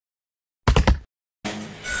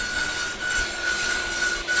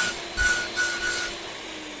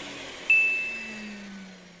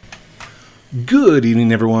Good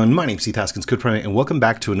evening, everyone. My name's Heath, Haskins, Code Primate, and welcome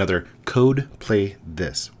back to another Code Play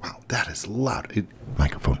This. Wow, that is loud.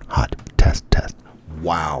 Microphone hot. Test.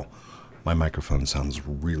 Wow, my microphone sounds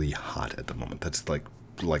really hot at the moment. That's like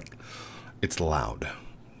it's loud.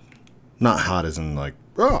 Not hot as in like,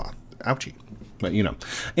 oh, ouchie. But you know.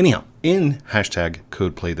 Anyhow, in hashtag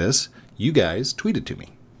Code Play This, you guys tweeted to me.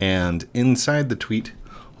 And inside the tweet,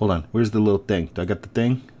 hold on, where's the little thing? Do I got the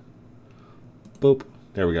thing? Boop.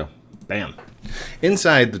 There we go. Bam.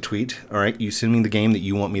 Inside the tweet, all right, you send me the game that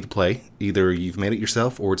you want me to play. Either you've made it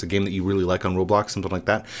yourself or it's a game that you really like on Roblox, something like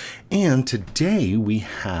that. And today we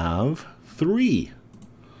have 3.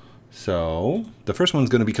 So the first one's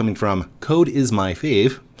going to be coming from Code Is My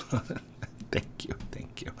Fave. Thank you.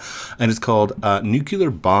 And it's called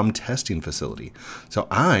Nuclear Bomb Testing Facility. So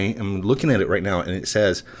I am looking at it right now, and it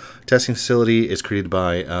says testing facility is created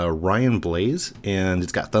by Ryan Blaze, and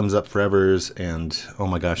it's got thumbs up forevers. And oh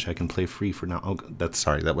my gosh, I can play free for now. Oh,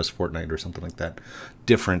 that was Fortnite or something like that.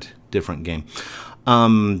 Different game.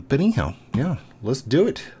 But anyhow, yeah, let's do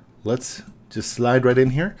it. Let's just slide right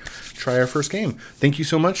in here. Try our first game. Thank you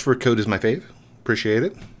so much for Code Is My Fave. Appreciate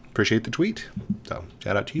it. Appreciate the tweet. So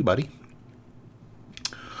shout out to you, buddy.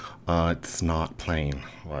 It's not playing.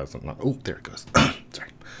 Why is it not? Oh, there it goes. Sorry.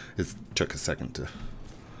 It took a second to...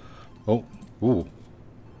 Oh. Ooh.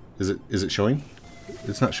 Is it showing?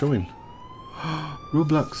 It's not showing.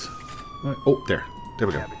 Roblox. Oh, there. There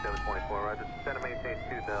we go.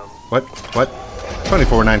 What?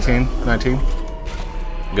 24, 19.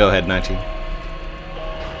 Go ahead, 19.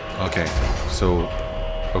 Okay. So,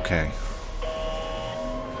 okay.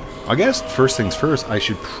 I guess first things first, I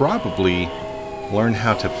should probably learn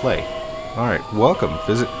how to play. Alright, welcome.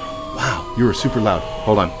 Visit. Wow, you were super loud.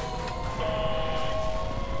 Hold on.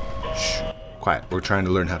 Shh. Quiet. We're trying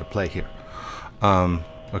to learn how to play here.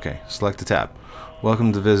 Okay, select the tab.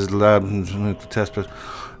 Welcome to visit lab test.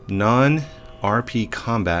 Non-RP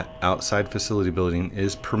combat outside facility building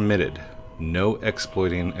is permitted. No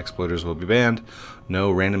exploiting. Exploiters will be banned.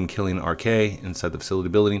 No random killing RK inside the facility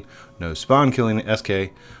building. No spawn killing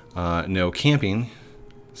SK. No camping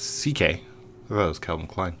CK. I thought it was Calvin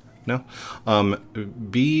Klein. No.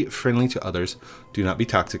 Be friendly to others. Do not be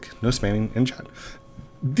toxic. No spamming in chat.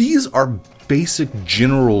 These are basic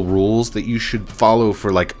general rules that you should follow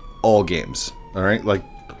for like all games. All right. Like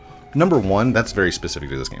number 1, that's very specific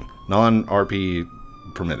to this game. Non-RP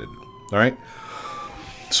permitted. All right.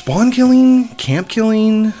 Spawn killing, camp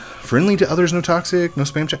killing, friendly to others, no toxic, no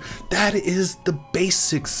spam chat. That is the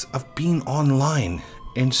basics of being online.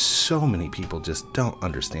 And so many people just don't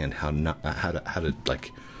understand how to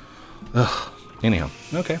like. Ugh. Anyhow,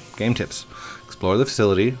 okay. Game tips: explore the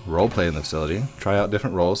facility, role play in the facility, try out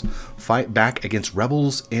different roles, fight back against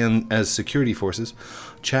rebels and as security forces,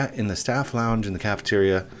 chat in the staff lounge in the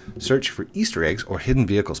cafeteria, search for Easter eggs or hidden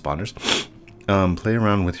vehicle spawners, play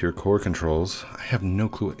around with your core controls. I have no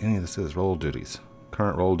clue what any of this is. Role duties,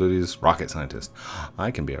 current role duties: rocket scientist.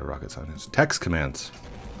 I can be a rocket scientist. Text commands.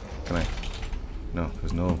 Can I? No,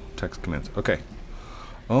 there's no text commands. Okay.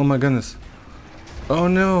 Oh my goodness. Oh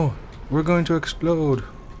no. We're going to explode.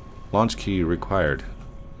 Launch key required.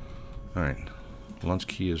 Alright. Launch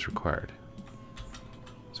key is required.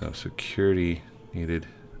 So security needed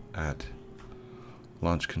at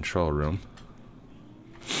launch control room.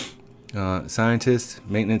 Scientist,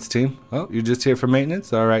 maintenance team. Oh, you're just here for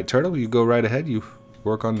maintenance? Alright, Turtle, you go right ahead. You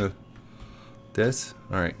work on this.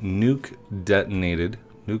 Alright, nuke detonated.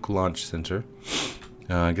 Nuke launch center.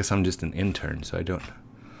 I guess I'm just an intern, so I don't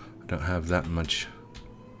have that much.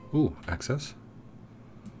 Ooh, access.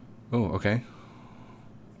 Oh, okay.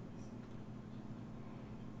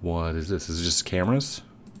 What is this? Is it just cameras?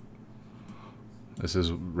 This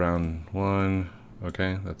is round 1.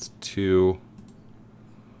 Okay, that's 2.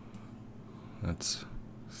 That's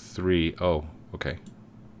 3. Oh, okay.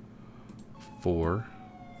 4,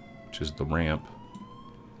 which is the ramp.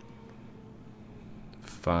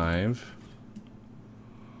 5.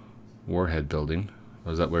 Warhead building.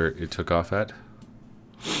 Was that where it took off at?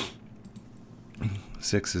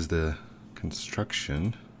 6 is the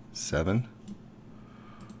construction. 7.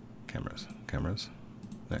 Cameras.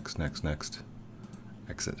 Next.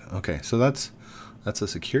 Exit. Okay, so that's a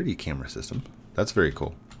security camera system. That's very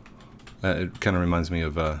cool. It kind of reminds me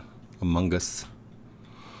of Among Us.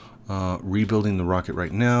 Rebuilding the rocket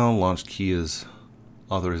right now. Launch key is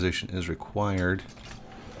authorization is required.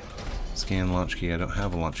 Scan launch key. I don't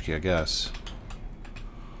have a launch key, I guess.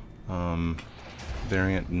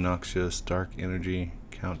 Variant noxious, dark energy,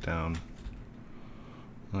 countdown.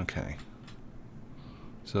 Okay.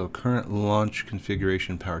 So current launch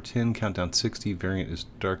configuration, power 10, countdown 60, variant is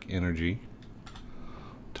dark energy.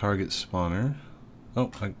 Target spawner. Oh,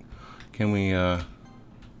 can we,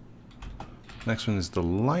 next one is the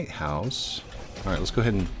lighthouse. Alright, let's go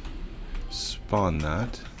ahead and spawn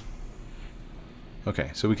that. Okay,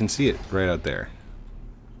 so we can see it right out there.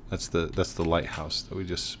 That's the lighthouse that we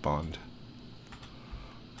just spawned.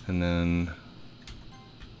 And then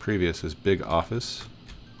previous is big office.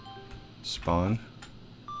 Spawn.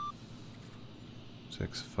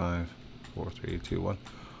 6, 5, 4, 3, 2, 1.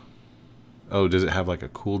 Oh, does it have like a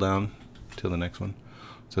cooldown till the next one?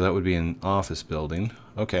 So that would be an office building.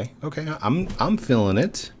 Okay, okay, I'm feeling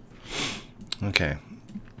it. Okay.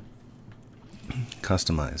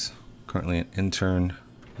 Customize. Currently an intern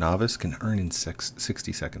novice, can earn in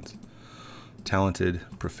 60 seconds. Talented,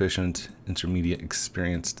 proficient, intermediate,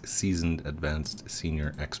 experienced, seasoned, advanced,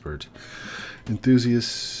 senior, expert,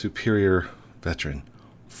 enthusiast, superior, veteran.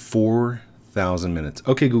 4,000 minutes.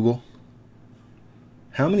 Okay, Google.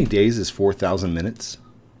 How many days is 4,000 minutes?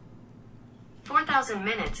 4,000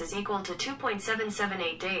 minutes is equal to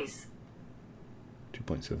 2.778 days.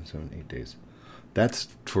 2.778 days. That's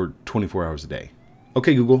for 24 hours a day.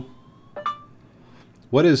 Okay, Google.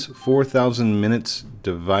 What is 4,000 minutes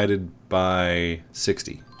divided by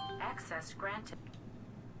 60? Access granted.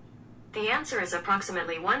 The answer is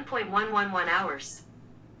approximately 1.111 hours.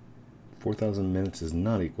 4,000 minutes is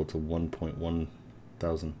not equal to 1.1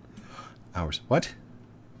 thousand hours. What?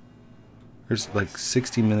 There's like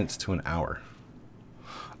 60 minutes to an hour.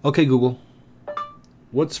 Okay, Google.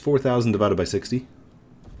 What's 4,000 divided by 60?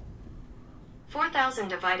 4,000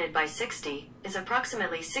 divided by 60 is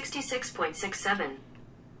approximately 66.67.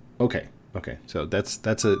 Okay, okay. So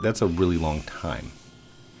that's a really long time.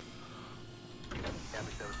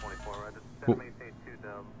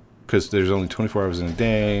 Because there's only 24 hours in a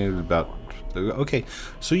day. Okay,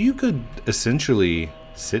 so you could essentially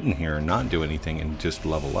sit in here and not do anything and just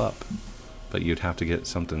level up, but you'd have to get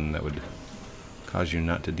something that would cause you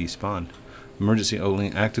not to despawn. Emergency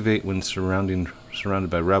only. Activate when surrounded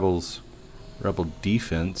by rebels. Rebel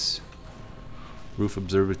defense. Roof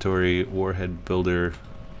observatory. Warhead builder.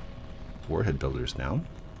 Warhead builder's down.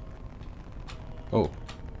 Oh,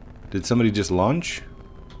 did somebody just launch?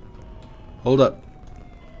 Hold up.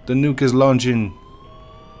 The nuke is launching.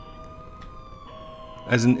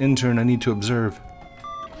 As an intern, I need to observe.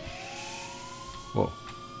 Whoa.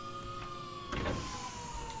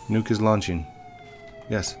 Nuke is launching.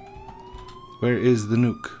 Yes. Where is the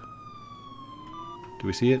nuke? Do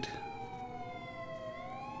we see it?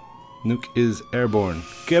 Nuke is airborne.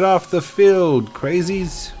 Get off the field,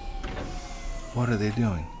 crazies! What are they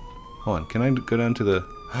doing? Hold on, can I go down to the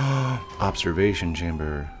observation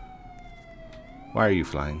chamber? Why are you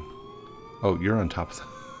flying? Oh, you're on top of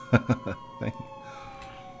the thing.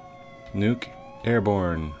 Nuke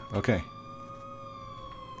airborne. Okay.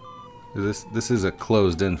 This is a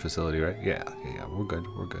closed-in facility, right? Yeah, we're good,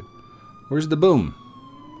 we're good. Where's the boom?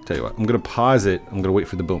 Tell you what, I'm gonna pause it. I'm gonna wait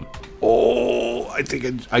for the boom. Oh, I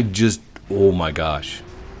think I just, oh my gosh.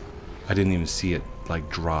 I didn't even see it like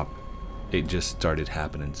drop. It just started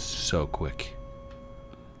happening so quick.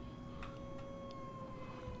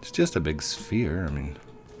 It's just a big sphere. I mean,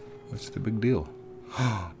 what's the big deal?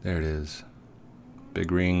 There it is.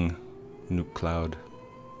 Big ring, nuke cloud.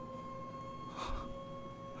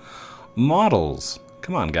 Models.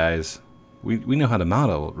 Come on, guys. We know how to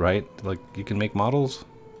model, right? Like, you can make models.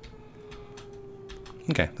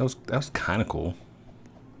 Okay, that was kind of cool.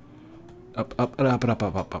 Up, up, up, up,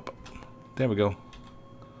 up, up, up. There we go.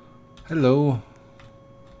 Hello.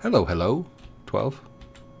 Hello, hello. 12.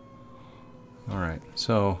 Alright,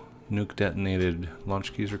 so nuke detonated,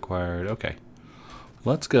 launch keys required. Okay.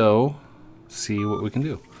 Let's go see what we can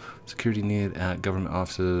do. Security needed at government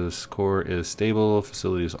offices. Core is stable.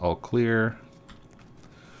 Facility is all clear.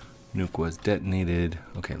 Nuke was detonated.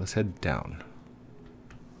 Okay, let's head down.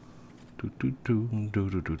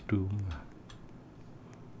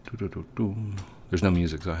 There's no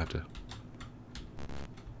music, so I have to...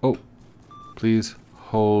 Oh! Please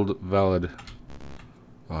hold valid.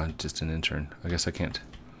 Oh, I'm just an intern. I guess I can't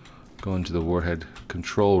go into the warhead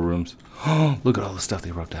control rooms. Oh, look at all the stuff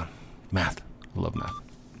they wrote down. Math. I love math.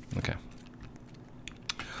 Okay.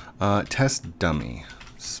 Test dummy.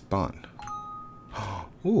 Spawn.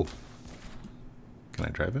 Ooh. Can I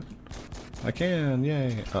drive it? I can.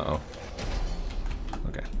 Yay. Uh-oh.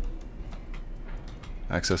 Okay.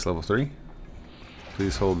 Access level 3.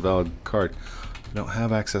 Please hold valid card. I don't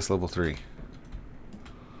have access level 3.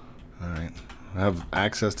 Alright. I have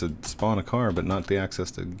access to spawn a car, but not the access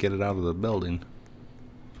to get it out of the building.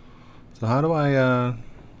 So how do I,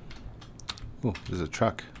 Oh, there's a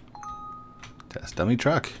truck. Test dummy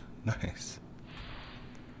truck. Nice.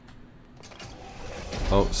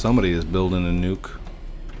 Oh, somebody is building a nuke.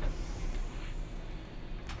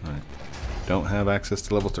 Alright. Don't have access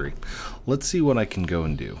to level 3. Let's see what I can go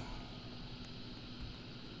and do.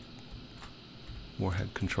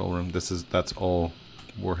 Warhead control room. That's all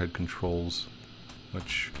warhead controls,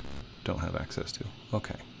 which don't have access to.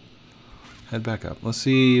 Okay. Head back up. Let's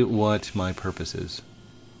see what my purpose is.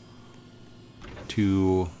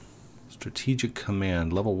 To strategic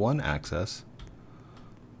command, level 1 access.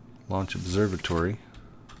 Launch observatory.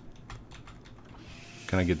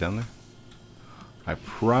 Can I get down there? I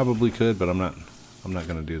probably could, but I'm not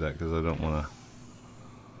going to do that because I don't want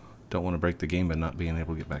to break the game by not being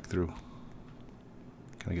able to get back through.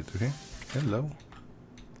 Can I get through here? Hello.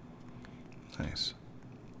 Nice.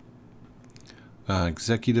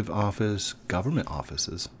 Executive office, government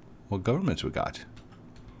offices. What governments we got?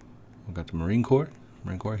 We got the Marine Corps.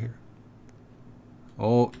 Marine Corps here.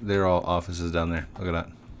 Oh, they're all offices down there. Look at that.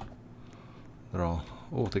 They're all...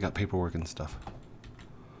 Oh, they got paperwork and stuff.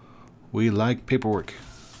 We like paperwork.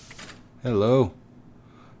 Hello.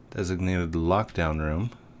 Designated lockdown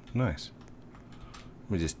room. Nice.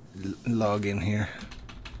 Let me just log in here.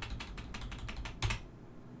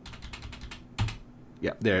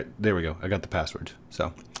 Yeah, there we go. I got the password.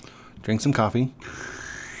 So, drink some coffee.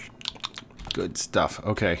 Good stuff.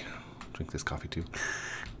 Okay. Drink this coffee too.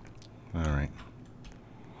 Alright.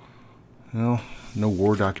 Well, no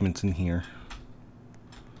war documents in here.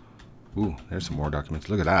 Ooh, there's some war documents.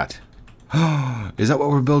 Look at that. Is that what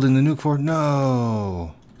we're building the nuke for?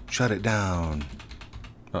 No! Shut it down.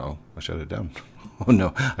 Uh-oh, I shut it down. Oh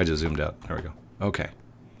no, I just zoomed out. There we go. Okay.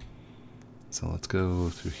 So let's go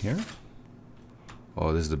through here.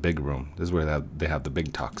 Oh, this is the big room. This is where they have the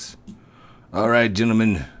big talks. Alright,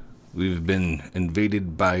 gentlemen. We've been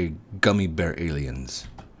invaded by gummy bear aliens.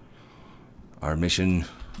 Our mission...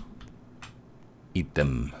 Eat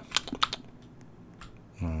them.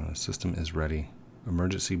 System is ready.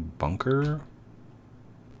 Emergency bunker.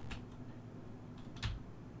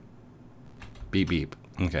 Beep beep.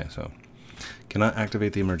 Okay, so cannot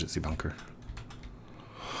activate the emergency bunker.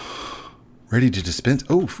 Ready to dispense.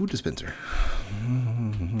 Oh, food dispenser.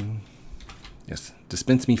 Yes,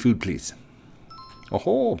 dispense me food, please.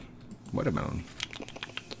 Oh, watermelon.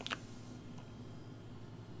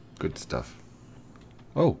 Good stuff.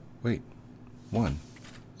 Oh, wait.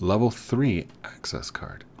 Level 3 access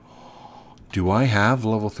card. Do I have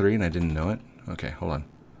level 3 and I didn't know it? Okay, hold on.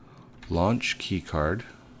 Launch key card.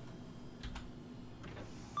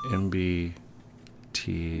 NBTF.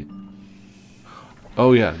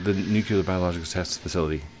 Oh yeah, the nuclear biological test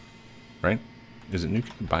facility. Right? Is it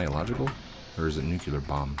nuclear biological? Or is it nuclear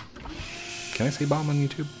bomb? Can I say bomb on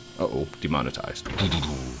YouTube? Uh-oh, demonetized.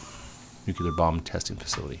 Nuclear bomb testing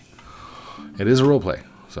facility. It is a roleplay,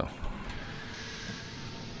 so...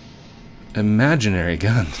 Imaginary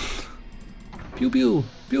gun. Pew pew.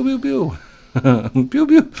 Pew pew pew. Pew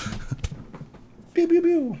pew. Pew pew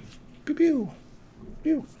pew. Pew pew.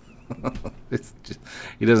 Pew. It's just,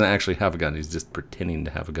 he doesn't actually have a gun. He's just pretending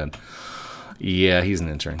to have a gun. Yeah, he's an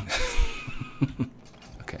intern.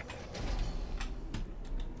 Okay.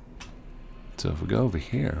 So if we go over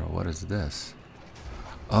here, what is this?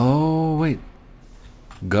 Oh, wait.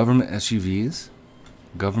 Government SUVs?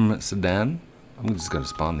 Government sedan? I'm just going to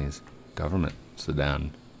spawn these. Government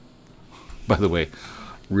sedan. By the way,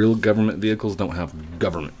 real government vehicles don't have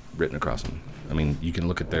government written across them. I mean, you can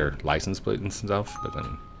look at their license plate and stuff, but I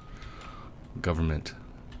mean, government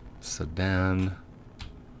sedan.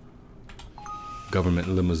 Government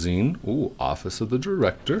limousine. Ooh, office of the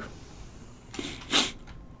director.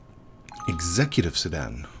 Executive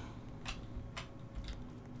sedan.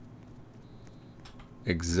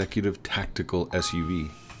 Executive tactical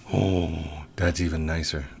SUV. Oh, that's even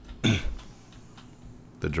nicer.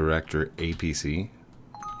 The director APC.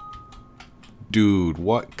 Dude,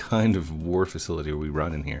 what kind of war facility are we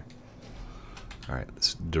running here? Alright,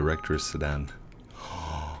 this director's sedan.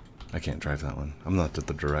 I can't drive that one. I'm not the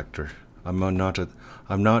director. I'm not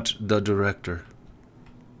the director.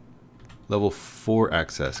 Level 4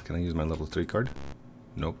 access. Can I use my level 3 card?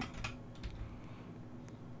 Nope.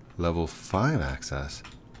 Level 5 access.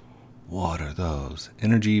 What are those?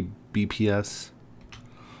 Energy BPS.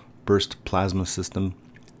 Burst plasma system.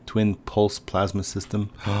 Twin pulse plasma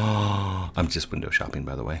system. I'm just window shopping,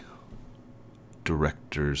 by the way.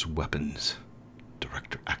 Director's weapons.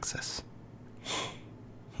 Director access.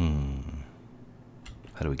 How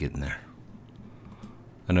do we get in there?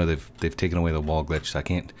 I know they've taken away the wall glitch, so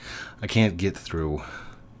I can't get through.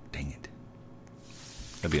 Dang it.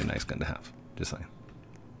 That'd be a nice gun to have. Just saying.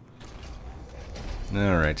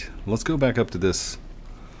 Alright, let's go back up to this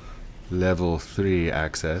level 3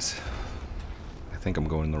 access. I think I'm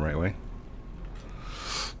going the right way.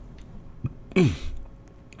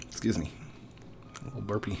 Excuse me. A little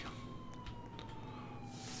burpy.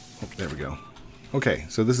 Oh, there we go. Okay,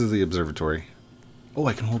 so this is the observatory. Oh,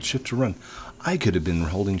 I can hold shift to run. I could have been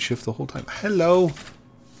holding shift the whole time. Hello.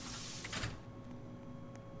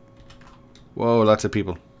 Whoa, lots of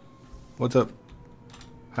people. What's up?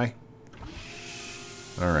 Hi.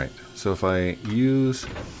 Alright, so if I use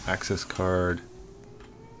access card...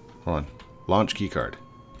 Hold on. Launch key card.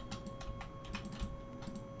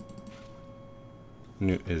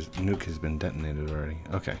 Nuke has been detonated already.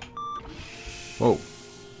 Okay. Whoa.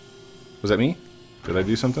 Was that me? Did I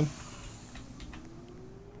do something?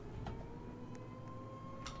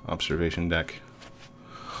 Observation deck.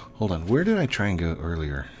 Hold on. Where did I try and go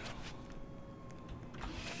earlier?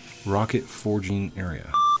 Rocket forging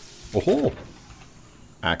area. Oh-ho!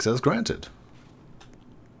 Access granted.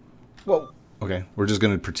 Whoa. Okay. We're just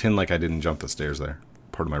going to pretend like I didn't jump the stairs there.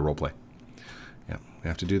 Part of my roleplay. Yeah. We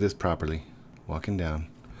have to do this properly. Walking down.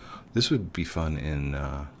 This would be fun in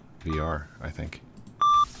VR, I think.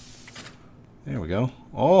 There we go.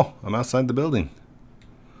 Oh, I'm outside the building.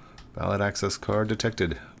 Valid access card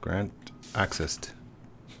detected. Grant accessed.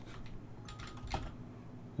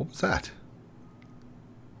 What was that?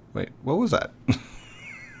 Wait, what was that?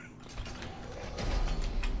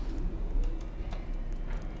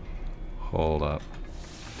 Hold up.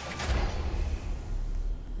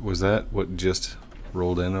 Was that what just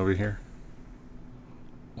rolled in over here?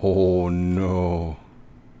 Oh no.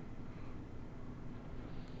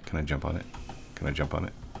 Can I jump on it? Can I jump on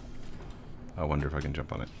it? I wonder if I can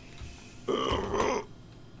jump on it.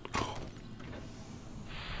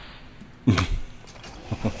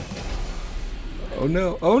 Oh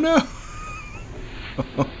no! Oh no!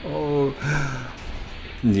 Oh,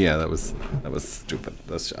 yeah, that was stupid.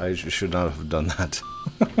 I should not have done that.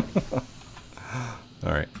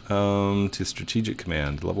 All right. To strategic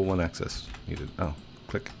command, level 1 access needed. Oh,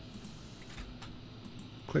 click.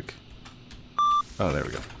 Click. Oh, there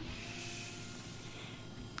we go.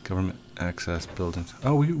 Government access buildings.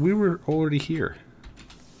 Oh, we were already here.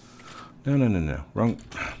 No. Wrong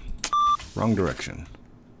direction.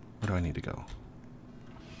 Where do I need to go?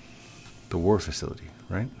 The war facility,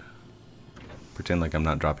 right? Pretend like I'm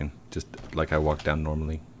not dropping. Just like I walk down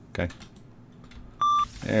normally. Okay.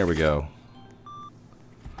 There we go.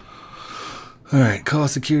 Alright, call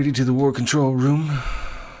security to the war control room.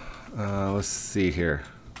 Let's see here.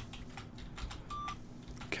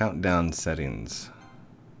 Countdown settings.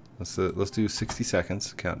 Let's do 60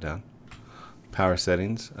 seconds countdown. Power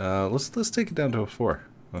settings. Let's take it down to a 4.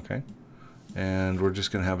 Okay. And we're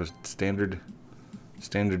just gonna have a standard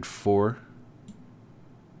 4.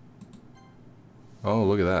 Oh,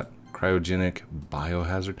 look at that. Cryogenic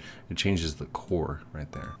biohazard. It changes the core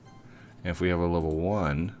right there. And if we have a level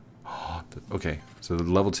 1, okay, so the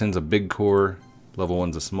level 10's a big core, level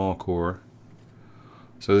 1's a small core.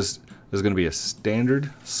 So this is going to be a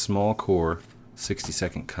standard small core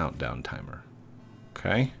 60-second countdown timer.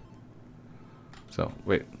 Okay? So,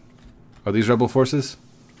 wait. Are these rebel forces?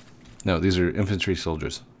 No, these are infantry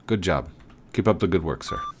soldiers. Good job. Keep up the good work,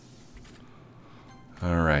 sir.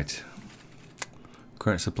 Alright.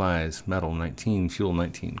 Current supplies, metal 19, fuel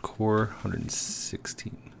 19, core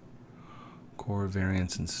 116. Core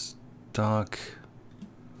variants in stock.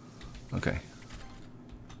 Okay.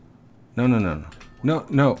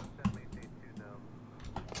 No.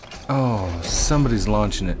 Oh, somebody's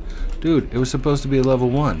launching it. Dude, it was supposed to be a level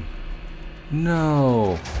 1.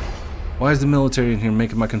 No. Why is the military in here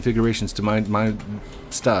making my configurations to my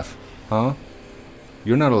stuff? Huh?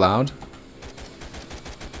 You're not allowed?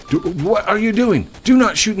 What are you doing? Do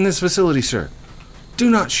not shoot in this facility, sir. Do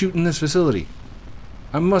not shoot in this facility.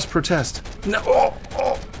 I must protest. No.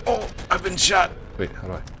 Oh, I've been shot. Wait, how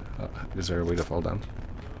do I? Is there a way to fall down?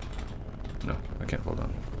 No, I can't fall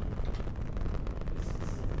down.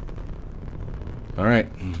 Alright,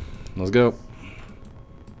 let's go.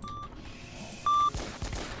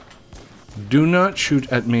 Do not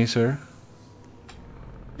shoot at me, sir.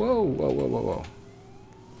 Whoa.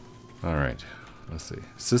 Alright, let's see.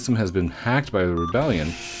 System has been hacked by the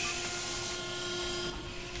rebellion.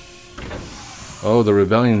 Oh, the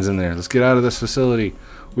rebellion's in there. Let's get out of this facility.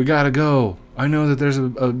 We gotta go. I know that there's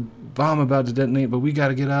a bomb about to detonate, but we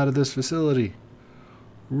gotta get out of this facility.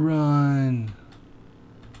 Run.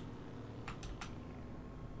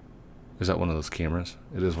 Is that one of those cameras?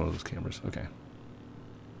 It is one of those cameras. Okay.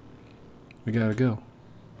 We gotta go.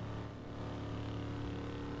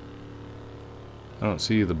 I don't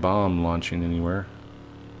see the bomb launching anywhere.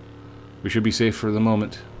 We should be safe for the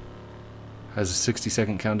moment. Has a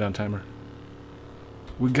 60-second countdown timer.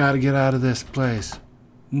 We gotta get out of this place.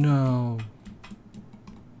 No.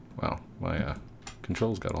 Wow, my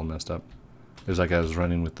controls got all messed up. It was like I was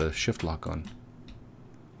running with the shift lock on.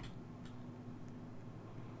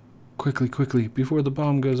 Quickly, quickly, before the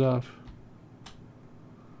bomb goes off.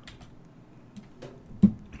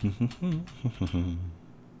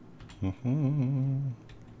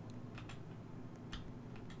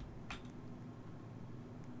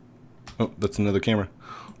 Oh, that's another camera.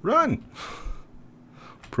 Run!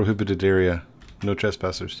 Prohibited area. No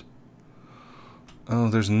trespassers. Oh,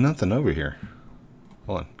 there's nothing over here.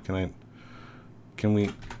 Hold on. Can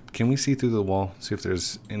we see through the wall? See if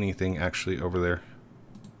there's anything actually over there.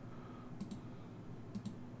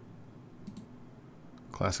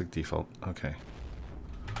 Classic default. Okay.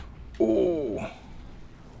 Oh.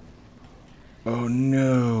 Oh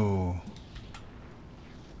no.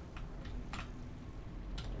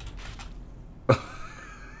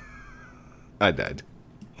 I died.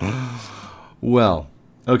 Well,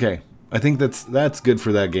 okay. I think that's good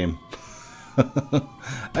for that game.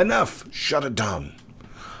 Enough. Shut it down.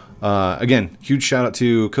 Again, huge shout out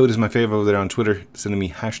to Code is my fave over there on Twitter, sending me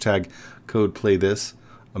hashtag code play this.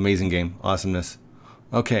 Amazing game. Awesomeness.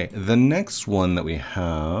 Okay, the next one that we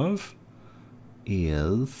have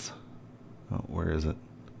is... Oh, where is it?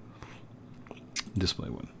 Display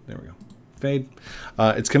one. There we go. Fade.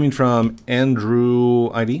 It's coming from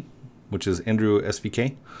Andrew ID, which is Andrew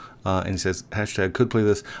SVK. And he says, hashtag could play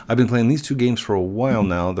this. I've been playing these two games for a while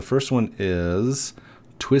now. The first one is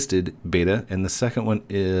Twisted Beta, and the second one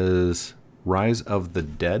is Rise of the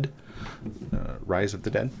Dead. Rise of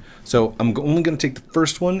the Dead. So I'm only going to take the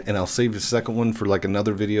first one, and I'll save the second one for like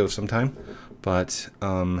another video sometime. But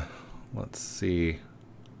let's see.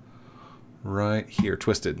 Right here,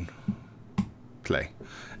 Twisted. Play.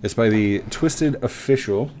 It's by the Twisted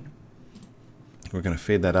Official. We're going to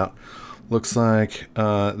fade that out. Looks like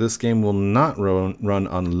this game will not run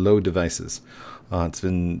on low devices. It's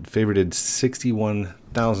been favorited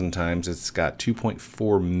 61,000 times. It's got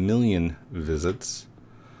 2.4 million visits.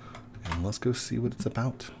 And let's go see what it's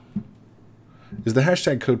about. Is the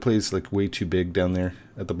hashtag code plays like way too big down there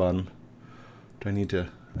at the bottom? Do I need to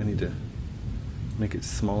make it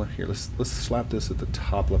smaller? Here, let's slap this at the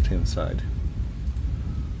top left-hand side.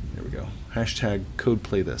 There we go. Hashtag code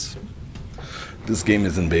play this. This game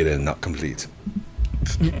is in beta and not complete.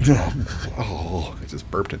 Oh, I just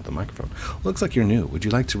burped into the microphone. Looks like you're new. Would you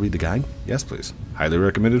like to read the guide? Yes, please. Highly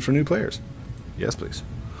recommended for new players. Yes, please.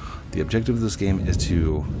 The objective of this game is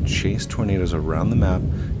to chase tornadoes around the map,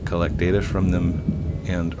 collect data from them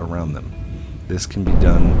and around them. This can be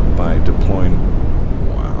done by deploying...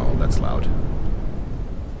 Wow, that's loud.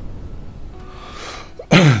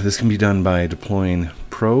 This can be done by deploying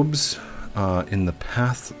probes in the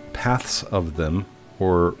paths of them,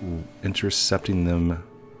 or intercepting them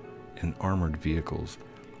in armored vehicles.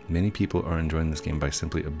 Many people are enjoying this game by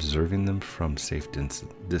simply observing them from safe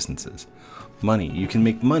distances. Money. You can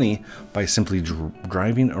make money by simply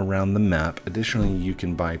driving around the map. Additionally, you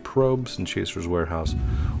can buy probes in Chaser's Warehouse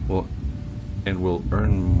and will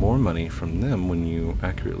earn more money from them when you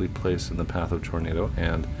accurately place in the path of tornado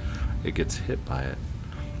and it gets hit by it.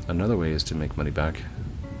 Another way is to make money back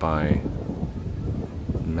by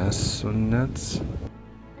Mesonets.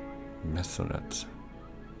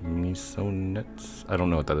 I don't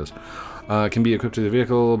know what that is. Can be equipped to the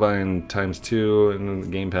vehicle, buying ×2 in the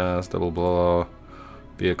Game Pass, double blah,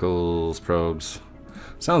 vehicles, probes.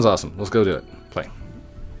 Sounds awesome. Let's go do it. Play.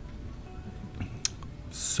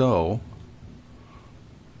 So,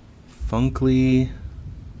 Funkly,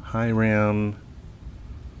 high RAM.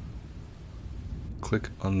 Click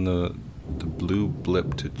on the blue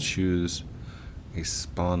blip to choose a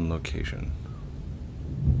spawn location.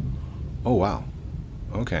 Oh wow.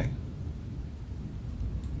 Okay.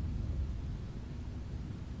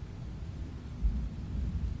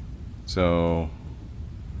 So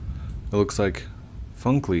it looks like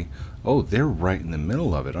Funkly. Oh, they're right in the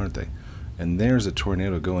middle of it, aren't they? And there's a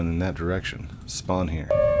tornado going in that direction. Spawn here.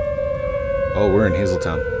 Oh, we're in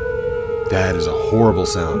Hazeltown. That is a horrible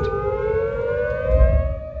sound.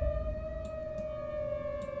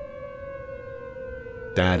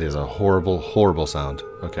 That is a horrible, horrible sound.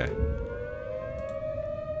 Okay.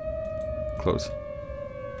 Close.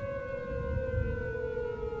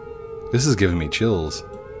 This is giving me chills.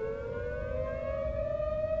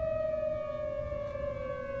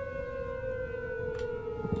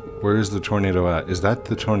 Where is the tornado at? Is that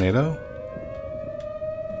the tornado?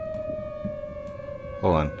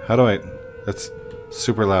 Hold on. How do I... That's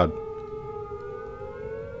super loud.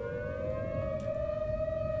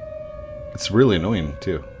 It's really annoying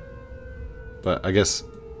too. But I guess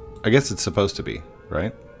it's supposed to be.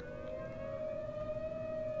 right?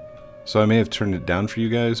 So I may have turned it down for you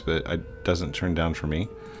guys, but it doesn't turn down for me.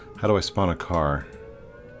 How do I spawn a car?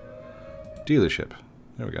 Dealership.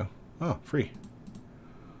 There we go. Oh, free.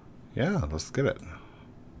 Yeah, let's get it.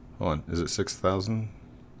 Hold on, is it 6,000?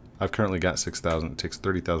 I've currently got 6,000. It takes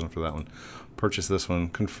 30,000 for that one. Purchase this one.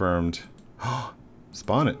 Confirmed.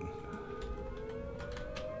 Spawn it.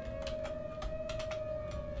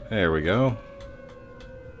 There we go.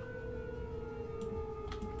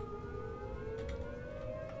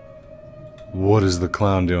 What is the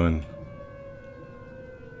clown doing?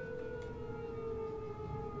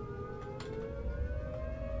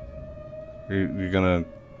 You gonna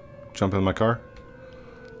jump in my car?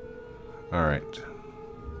 Alright.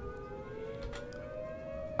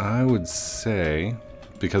 I would say,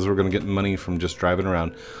 because we're gonna get money from just driving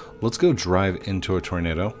around, let's go drive into a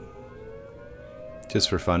tornado. Just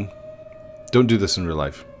for fun. Don't do this in real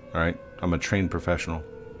life, alright? I'm a trained professional.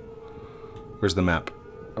 Where's the map?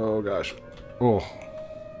 Oh gosh. Oh.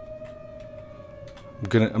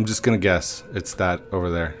 I'm just gonna guess it's that over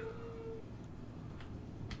there.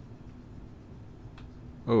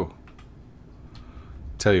 Oh.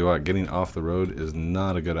 Tell you what, getting off the road is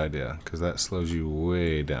not a good idea, because that slows you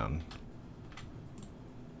way down.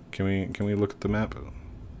 Can we look at the map?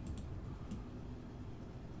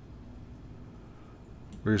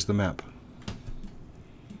 Where's the map?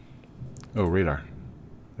 Oh, radar.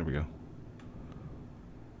 There we go.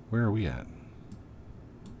 Where are we at?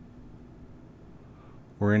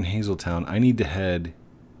 We're in Hazeltown. I need to head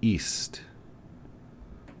east.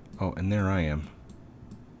 Oh, and there I am.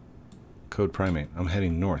 Code primate. I'm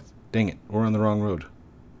heading north. Dang it, we're on the wrong road.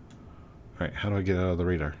 Alright, how do I get out of the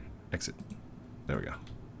radar? Exit. There we go.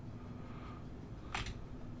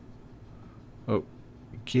 Oh,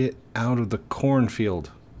 get out of the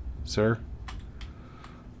cornfield, sir.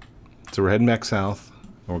 So we're heading back south,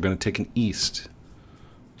 and we're going to take an east.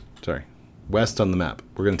 Sorry, west on the map.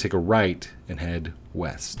 We're going to take a right and head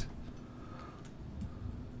west.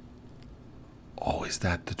 Oh, is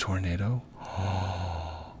that the tornado?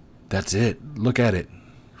 Oh, that's it. Look at it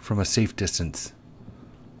from a safe distance.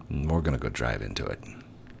 And we're going to go drive into it.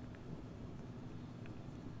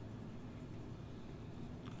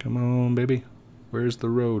 Come on, baby. Where's the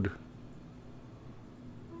road?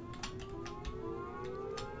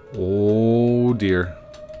 Oh, dear.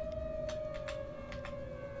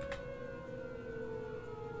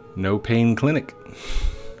 No pain clinic.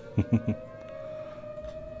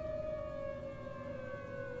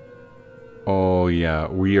 Oh, yeah.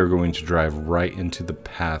 We are going to drive right into the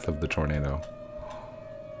path of the tornado.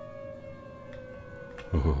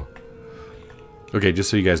 Oh. Okay, just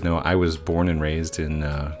so you guys know, I was born and raised in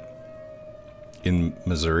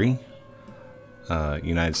Missouri,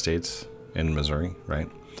 United States, in Missouri, right?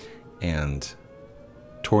 And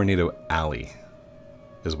Tornado Alley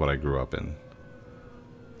is what I grew up in.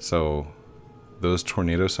 So those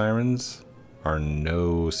tornado sirens are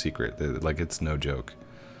no secret. Like, it's no joke.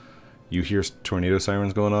 You hear tornado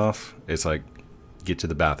sirens going off, it's like, get to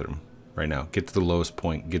the bathroom right now. Get to the lowest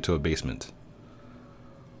point. Get to a basement.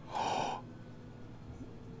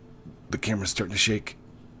 The camera's starting to shake.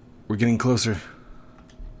 We're getting closer.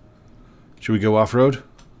 Should we go off-road?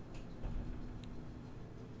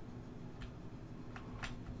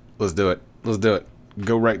 Let's do it. Let's do it.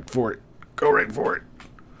 Go right for it. Go right for it.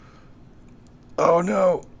 Oh,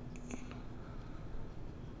 no.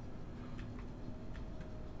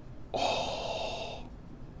 Oh.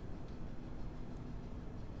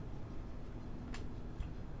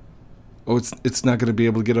 Oh, it's not going to be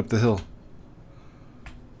able to get up the hill.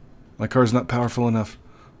 My car's not powerful enough.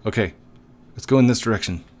 Okay, let's go in this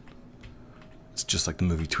direction. It's just like the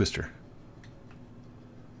movie Twister.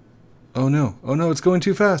 Oh no, it's going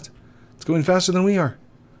too fast. It's going faster than we are.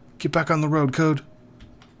 Get back on the road, Code.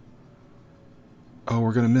 Oh,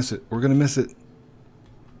 we're gonna miss it. We're gonna miss it.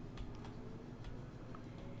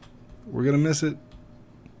 We're gonna miss it.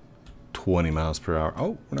 20 miles per hour.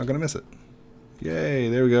 Oh, we're not gonna miss it. Yay,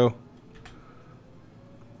 there we go.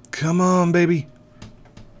 Come on, baby.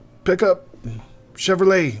 Pick up.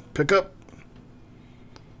 Chevrolet, pick up.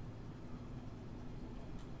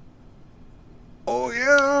 Oh,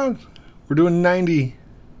 yeah. We're doing 90.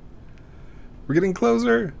 We're getting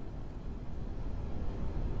closer.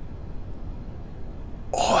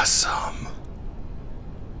 Awesome.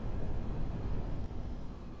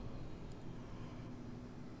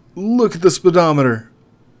 Look at the speedometer.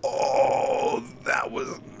 Oh, that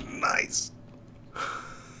was nice.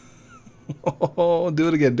 Oh, do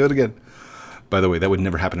it again. Do it again. By the way, that would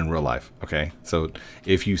never happen in real life, okay? So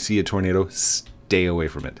if you see a tornado, stay away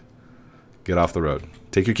from it. Get off the road.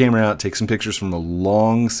 Take your camera out. Take some pictures from a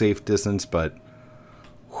long, safe distance, but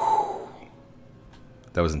whew,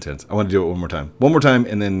 that was intense. I want to do it one more time. One more time,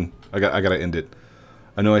 and then I got to end it.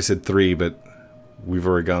 I know I said 3, but we've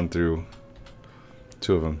already gone through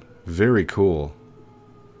 2 of them. Very cool.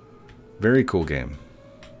 Very cool game.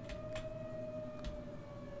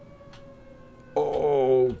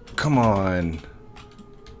 Oh, come on.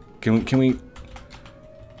 Can we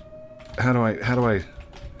how do I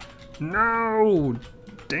No!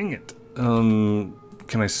 Dang it.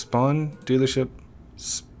 Can I spawn dealership?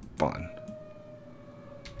 Spawn.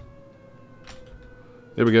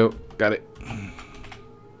 There we go. Got it.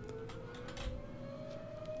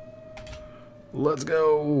 Let's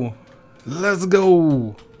go. Let's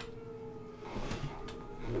go.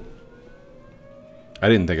 I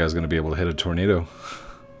didn't think I was going to be able to hit a tornado,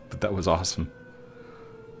 but that was awesome.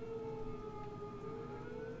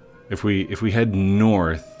 If we head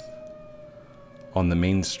north on the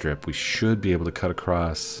main strip, we should be able to cut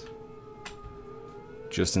across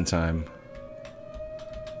just in time.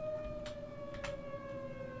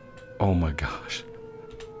 Oh my gosh.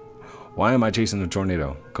 Why am I chasing a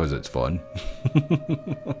tornado? Because it's fun.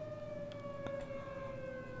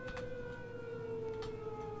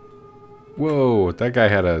 Whoa, that guy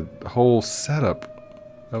had a whole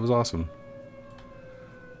setup. That was awesome.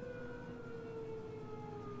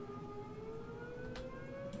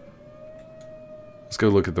 Let's go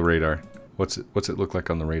look at the radar. What's it look like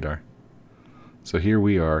on the radar? So here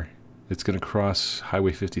we are. It's going to cross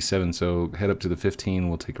Highway 57, so head up to the 15.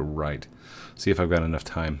 We'll take a right. See if I've got enough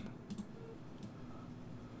time.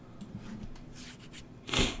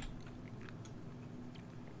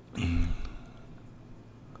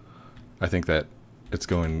 I think that it's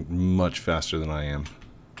going much faster than I am.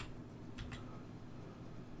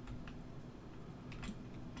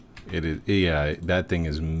 It is, yeah, that thing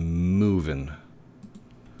is moving.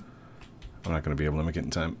 I'm not going to be able to make it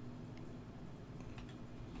in time.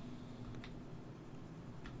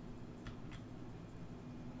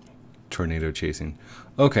 Tornado chasing.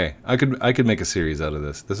 Okay, I could make a series out of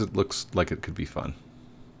this. This looks like it could be fun.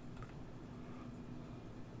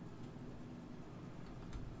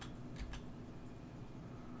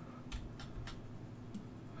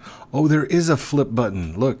 Oh, there is a flip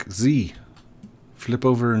button. Look, Z. Flip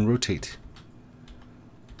over and rotate.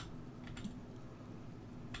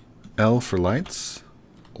 L for lights.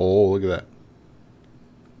 Oh, look at that.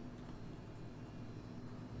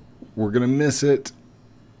 We're gonna miss it.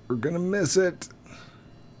 We're gonna miss it.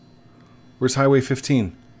 Where's Highway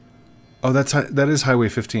 15? Oh, that is Highway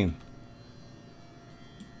 15.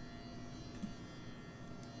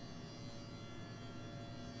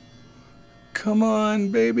 Come on,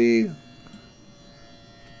 baby.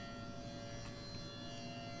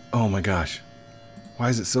 Oh my gosh. Why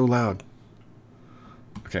is it so loud?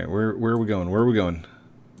 Okay, where are we going? Where are we going?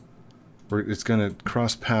 It's going to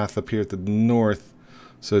cross path up here at the north.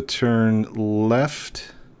 So turn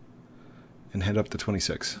left and head up to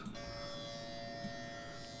 26.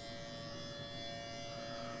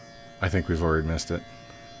 I think we've already missed it.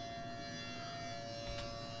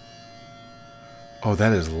 Oh,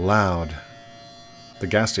 that is loud. The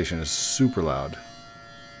gas station is super loud.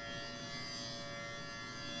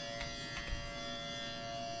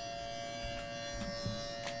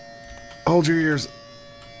 Hold your ears.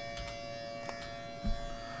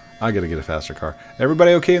 I gotta get a faster car.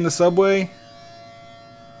 Everybody okay in the subway?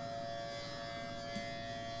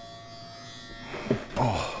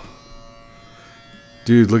 Oh.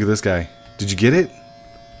 Dude, look at this guy. Did you get it?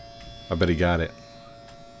 I bet he got it.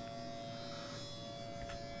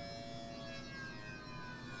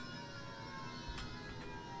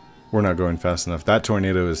 We're not going fast enough. That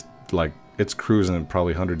tornado is like, it's cruising at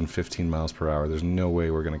probably 115 miles per hour. There's no way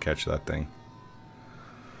we're going to catch that thing.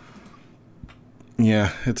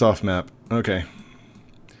 Yeah, it's off map. Okay.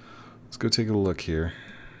 Let's go take a look here.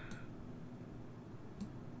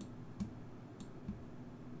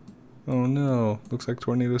 Oh no. Looks like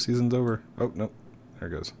tornado season's over. Oh, no. There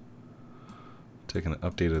it goes. Taking an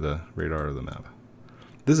update of the radar of the map.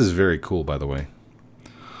 This is very cool, by the way.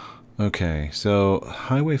 Okay, so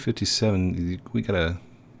Highway 57, we got a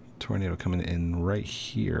tornado coming in right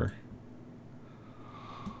here.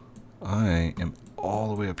 I am all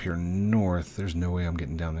the way up here north. There's no way I'm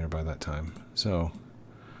getting down there by that time. So,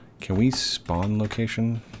 can we spawn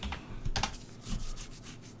location?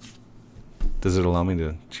 Does it allow me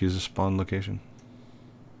to choose a spawn location?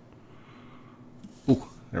 Ooh,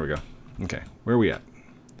 there we go. Okay, where are we at?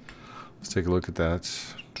 Let's take a look at that.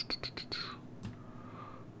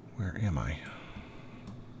 Where am I?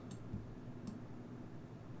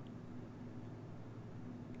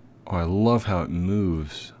 Oh, I love how it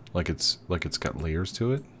moves. Like it's got layers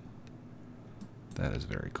to it. That is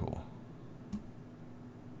very cool.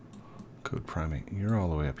 Code primate. You're all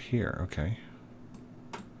the way up here. Okay.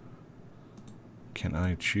 Can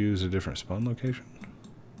I choose a different spawn location?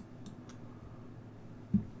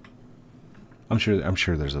 I'm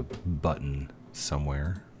sure there's a button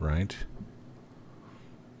somewhere, right?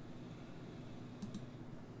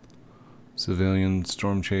 Civilian,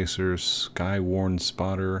 storm chaser, sky warn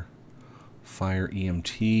spotter, fire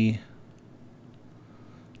EMT.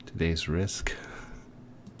 Today's risk.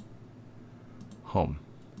 Home.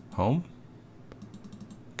 Home?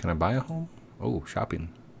 Can I buy a home? Oh, shopping.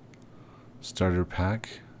 Starter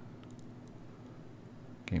pack.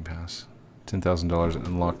 Game Pass. $10,000 and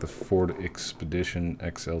unlock the Ford Expedition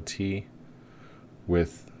XLT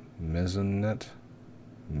with Mesonet.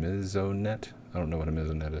 I don't know what a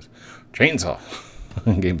Mesonet is. Chainsaw.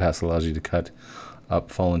 Game Pass allows you to cut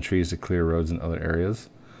up fallen trees to clear roads in other areas.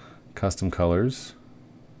 Custom colors.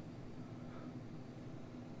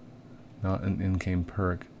 Not an in-game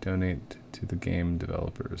perk. Donate to the game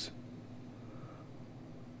developers.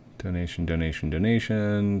 Donation, donation,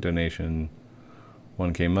 donation, donation.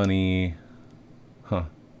 1K money. Huh.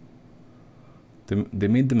 They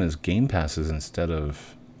made them as game passes instead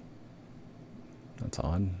of... That's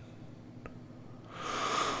odd.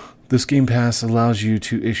 This game pass allows you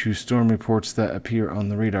to issue storm reports that appear on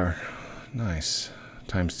the radar. Nice.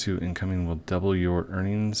 ×2 incoming will double your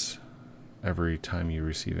earnings every time you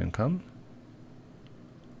receive income.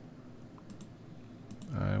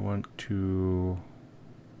 I want to...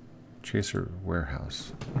 Chaser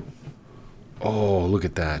warehouse. Oh, look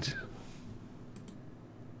at that.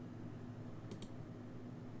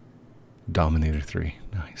 Dominator 3.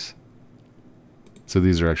 Nice. So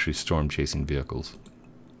these are actually storm chasing vehicles.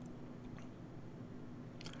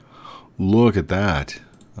 Look at that.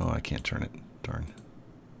 Oh, I can't turn it. Darn.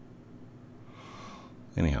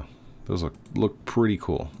 Anyhow, those look pretty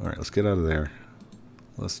cool. All right, let's get out of there.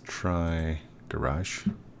 Let's try garage.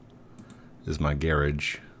 This is my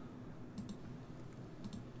garage.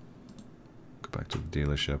 Go back to the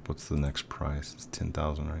dealership. What's the next price? It's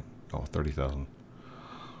 10,000, right? Oh, 30,000.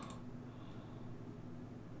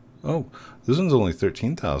 Oh, this one's only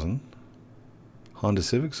 13,000. Honda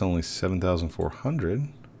Civic's only 7,400.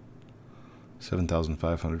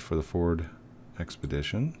 7,500 for the Ford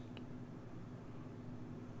Expedition.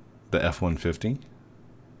 The F-150.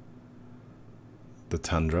 The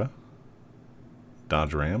Tundra.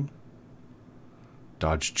 Dodge Ram.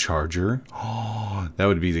 Dodge Charger. Oh, that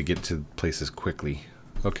would be to get to places quickly.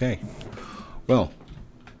 Okay. Well,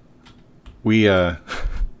 we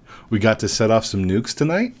got to set off some nukes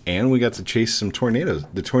tonight, and we got to chase some tornadoes.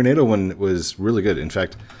 The tornado one was really good. In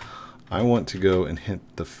fact, I want to go and hit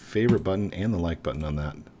the favorite button and the like button on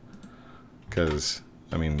that. Because,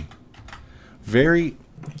 I mean, very,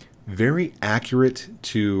 very accurate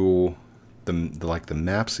to the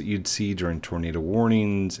maps that you'd see during tornado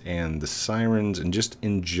warnings and the sirens and just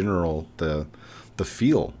in general the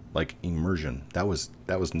feel, like immersion. That was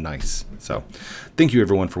nice. So thank you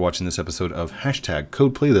everyone for watching this episode of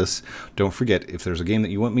 #CodePlayThis. Don't forget, if there's a game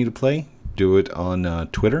that you want me to play, do it on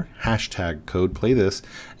Twitter, #CodePlayThis,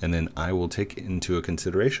 and then I will take it into a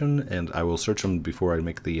consideration and I will search them before I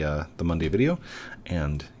make the Monday video,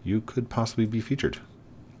 and you could possibly be featured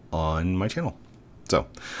on my channel. So,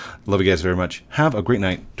 love you guys very much. Have a great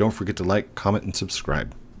night. Don't forget to like, comment, and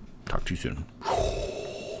subscribe. Talk to you soon.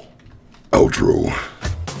 Outro.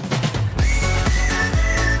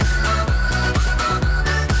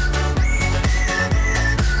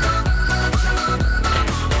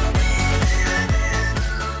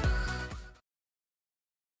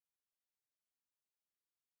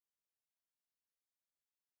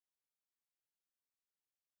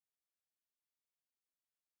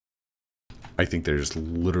 I think there's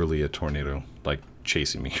literally a tornado, like,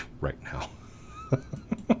 chasing me right now.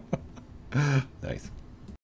 Nice.